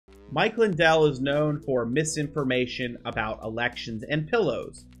Mike Lindell is known for misinformation about elections and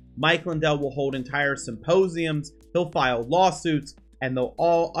pillows. Mike Lindell will hold entire symposiums, he'll file lawsuits, and they'll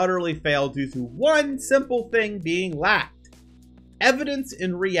all utterly fail due to one simple thing being lacked: evidence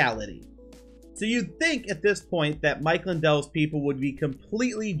in reality. So you'd think at this point that Mike Lindell's people would be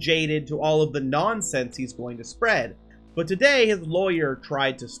completely jaded to all of the nonsense he's going to spread. But today, his lawyer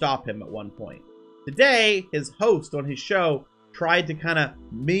tried to stop him at one point. Today, his host on his show tried to kind of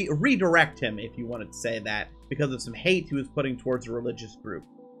redirect him, if you wanted to say that, because of some hate he was putting towards a religious group.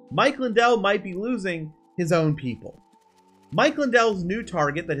 Mike Lindell might be losing his own people. Mike Lindell's new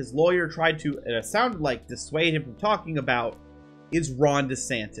target that his lawyer tried to, it sounded like, dissuade him from talking about is Ron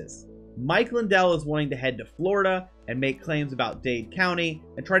DeSantis. Mike Lindell is wanting to head to Florida and make claims about Dade County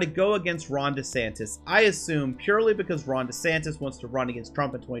and try to go against Ron DeSantis, I assume purely because Ron DeSantis wants to run against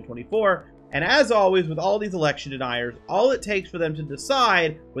Trump in 2024. And as always with all these election deniers, all it takes for them to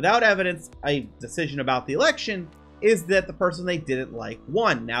decide, without evidence, a decision about the election is that the person they didn't like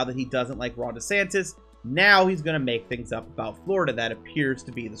won. Now that he doesn't like Ron DeSantis, now he's going to make things up about Florida. That appears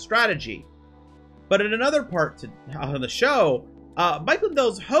to be the strategy. But in another part on the show, Mike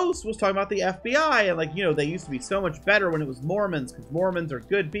Lindell's host was talking about the FBI and, like, you know, they used to be so much better when it was Mormons because Mormons are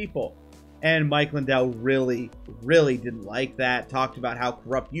good people. And Mike Lindell really, really didn't like that, talked about how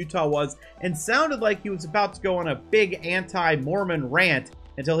corrupt Utah was, and sounded like he was about to go on a big anti-Mormon rant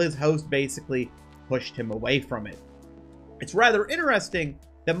until his host basically pushed him away from it. It's rather interesting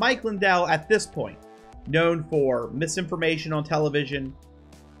that Mike Lindell, at this point, known for misinformation on television,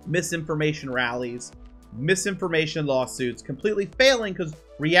 misinformation rallies, misinformation lawsuits, completely failing because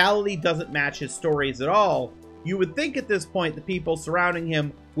reality doesn't match his stories at all, you would think at this point the people surrounding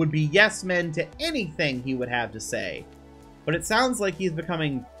him would be yes men to anything he would have to say. But it sounds like he's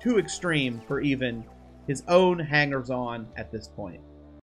becoming too extreme for even his own hangers-on at this point.